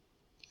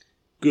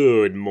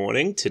Good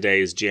morning. Today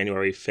is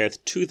January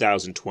 5th,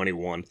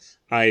 2021.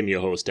 I am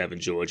your host, Evan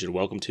George, and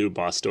welcome to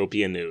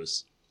Bostopia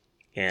News.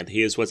 And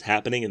here's what's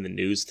happening in the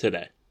news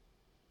today.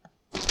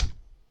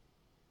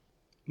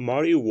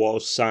 Marty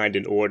Walsh signed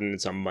an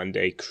ordinance on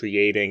Monday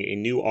creating a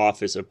new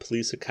Office of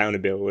Police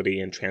Accountability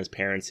and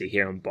Transparency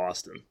here in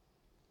Boston.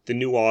 The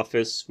new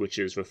office, which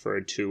is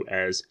referred to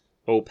as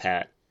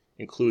OPAT,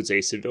 includes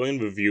a civilian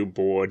review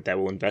board that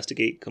will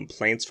investigate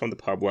complaints from the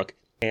public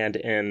and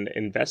an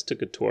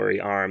investigatory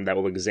arm that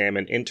will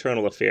examine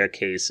internal affair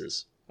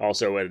cases,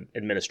 also an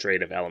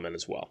administrative element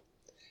as well.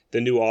 The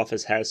new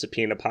office has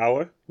subpoena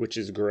power, which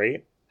is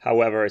great.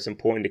 However, it's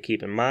important to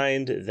keep in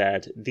mind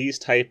that these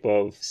type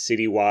of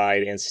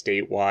citywide and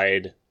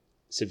statewide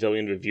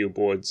civilian review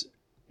boards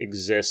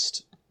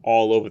exist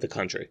all over the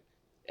country,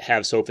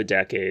 have so for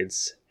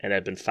decades, and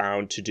have been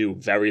found to do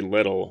very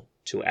little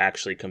to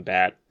actually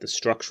combat the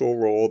structural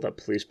role that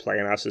police play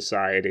in our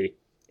society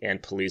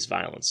and police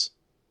violence.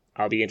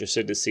 I'll be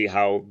interested to see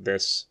how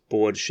this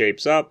board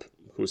shapes up,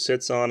 who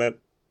sits on it,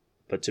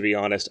 but to be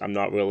honest, I'm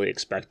not really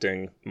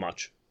expecting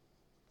much.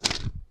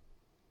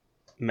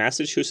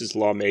 Massachusetts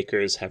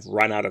lawmakers have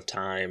run out of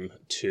time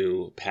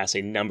to pass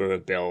a number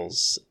of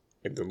bills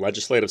in the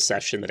legislative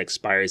session that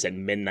expires at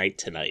midnight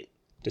tonight.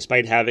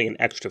 Despite having an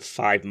extra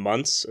 5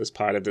 months as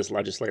part of this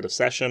legislative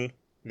session,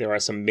 there are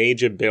some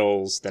major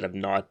bills that have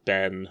not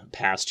been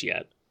passed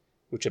yet,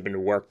 which have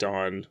been worked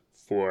on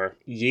for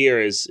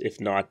years, if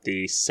not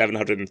the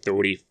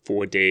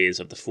 734 days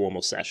of the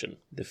formal session.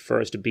 The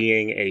first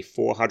being a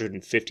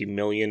 $450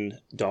 million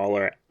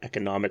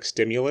economic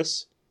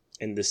stimulus,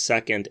 and the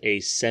second a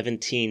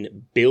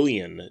 $17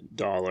 billion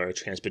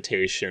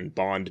transportation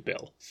bond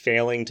bill.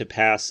 Failing to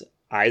pass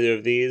either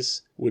of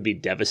these would be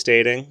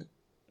devastating,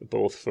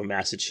 both for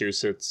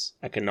Massachusetts'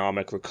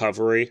 economic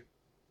recovery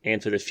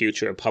and for the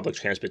future of public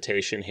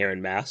transportation here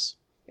in Mass.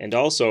 And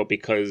also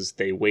because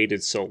they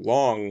waited so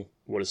long,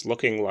 what it's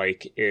looking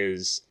like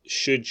is,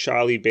 should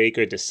Charlie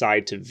Baker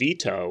decide to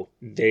veto,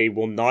 they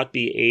will not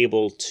be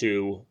able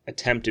to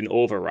attempt an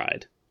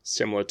override,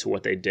 similar to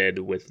what they did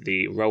with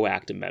the Roe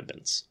Act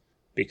amendments,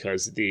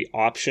 because the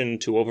option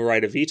to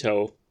override a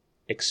veto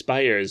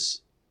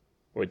expires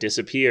or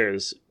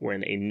disappears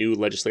when a new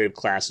legislative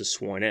class is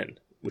sworn in,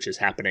 which is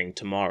happening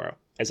tomorrow.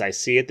 As I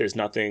see it, there's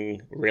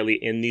nothing really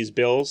in these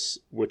bills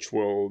which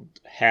will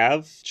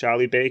have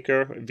Charlie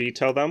Baker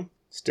veto them.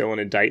 Still an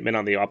indictment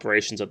on the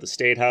operations of the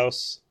State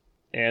House,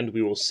 and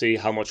we will see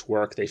how much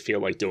work they feel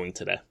like doing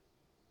today.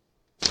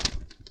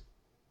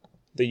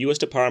 The U.S.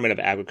 Department of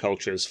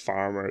Agriculture's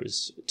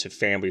Farmers to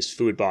Families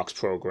Food Box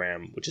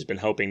program, which has been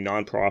helping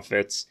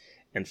nonprofits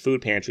and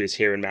food pantries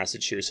here in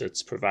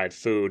Massachusetts provide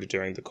food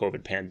during the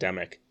COVID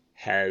pandemic,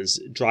 has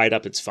dried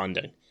up its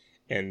funding.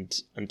 And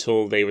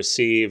until they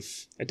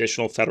receive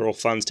additional federal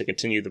funds to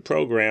continue the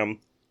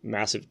program,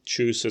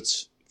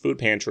 Massachusetts food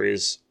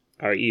pantries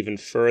are even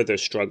further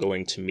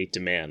struggling to meet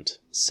demand.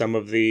 Some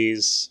of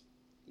these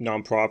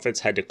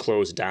nonprofits had to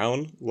close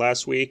down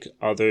last week,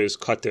 others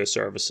cut their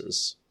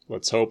services.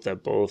 Let's hope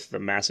that both the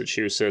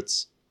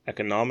Massachusetts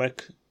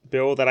economic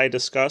bill that I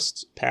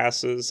discussed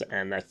passes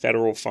and that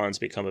federal funds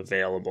become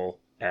available,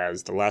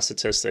 as the last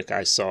statistic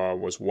I saw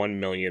was 1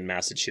 million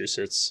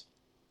Massachusetts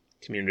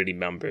community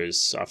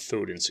members are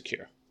food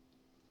insecure.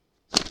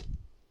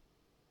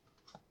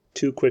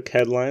 2 quick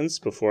headlines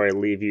before I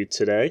leave you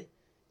today.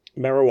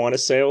 Marijuana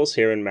sales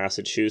here in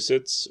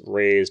Massachusetts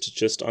raised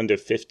just under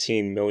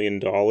 $15 million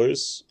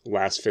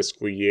last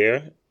fiscal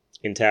year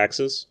in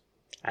taxes.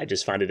 I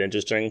just find it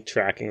interesting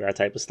tracking that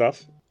type of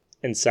stuff.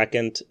 And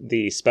second,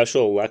 the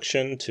special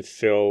election to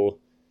fill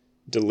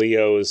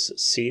DeLeo's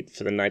seat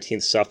for the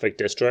 19th Suffolk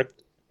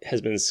District has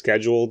been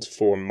scheduled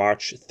for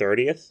March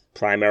 30th.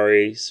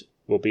 Primaries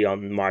will be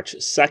on March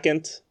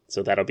 2nd,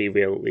 so that'll be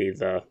really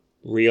the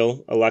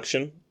real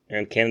election.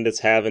 And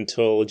candidates have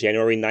until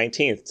January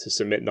 19th to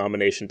submit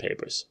nomination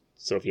papers.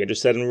 So if you're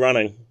interested in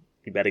running,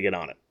 you better get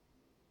on it.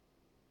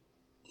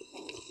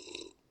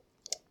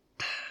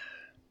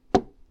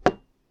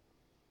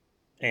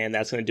 And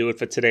that's going to do it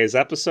for today's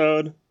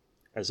episode.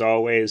 As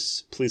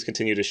always, please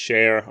continue to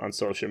share on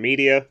social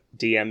media,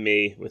 DM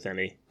me with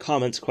any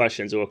comments,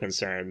 questions, or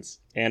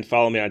concerns, and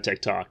follow me on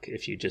TikTok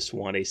if you just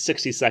want a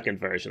 60-second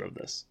version of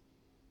this.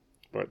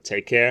 But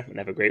take care and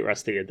have a great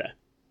rest of your day.